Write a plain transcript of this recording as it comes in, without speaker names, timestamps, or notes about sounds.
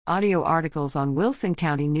Audio articles on Wilson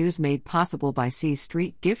County News made possible by C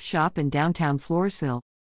Street Gift Shop in downtown Floresville.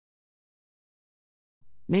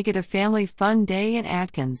 Make it a family fun day in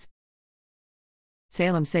Atkins.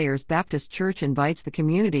 Salem Sayers Baptist Church invites the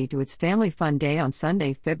community to its Family Fun Day on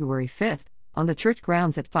Sunday, February 5th, on the church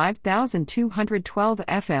grounds at 5212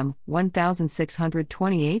 FM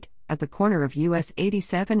 1628, at the corner of US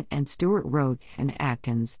 87 and Stewart Road in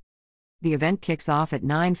Atkins. The event kicks off at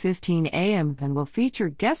 9:15 a.m. and will feature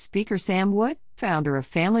guest speaker Sam Wood, founder of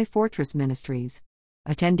Family Fortress Ministries.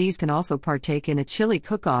 Attendees can also partake in a chili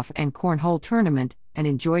cook-off and cornhole tournament, and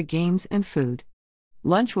enjoy games and food.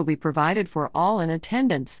 Lunch will be provided for all in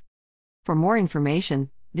attendance. For more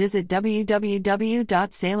information, visit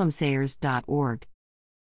www.salemsayers.org.